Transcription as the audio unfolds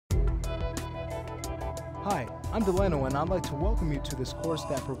Hi, I'm Delano and I'd like to welcome you to this course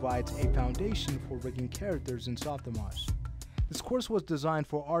that provides a foundation for rigging characters in Softimage. This course was designed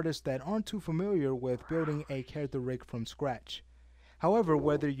for artists that aren't too familiar with building a character rig from scratch. However,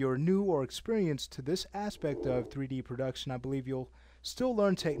 whether you're new or experienced to this aspect of 3D production, I believe you'll still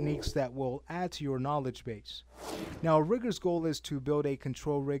learn techniques that will add to your knowledge base. Now, a rigger's goal is to build a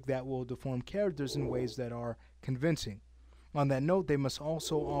control rig that will deform characters in ways that are convincing. On that note, they must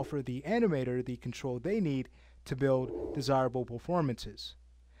also offer the animator the control they need to build desirable performances.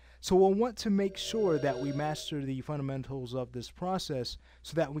 So we'll want to make sure that we master the fundamentals of this process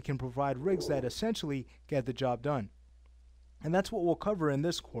so that we can provide rigs that essentially get the job done. And that's what we'll cover in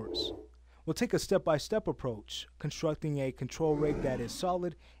this course. We'll take a step-by-step approach, constructing a control rig that is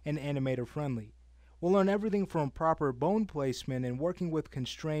solid and animator friendly. We'll learn everything from proper bone placement and working with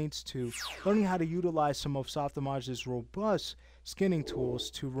constraints to learning how to utilize some of Softimage's robust skinning tools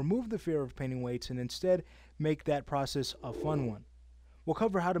to remove the fear of painting weights and instead make that process a fun one. We'll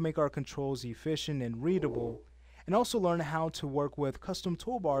cover how to make our controls efficient and readable, and also learn how to work with custom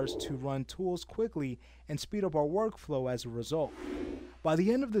toolbars to run tools quickly and speed up our workflow as a result. By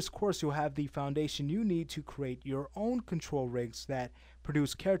the end of this course, you'll have the foundation you need to create your own control rigs that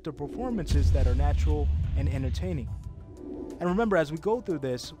produce character performances that are natural and entertaining. And remember, as we go through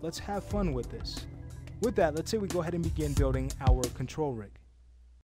this, let's have fun with this. With that, let's say we go ahead and begin building our control rig.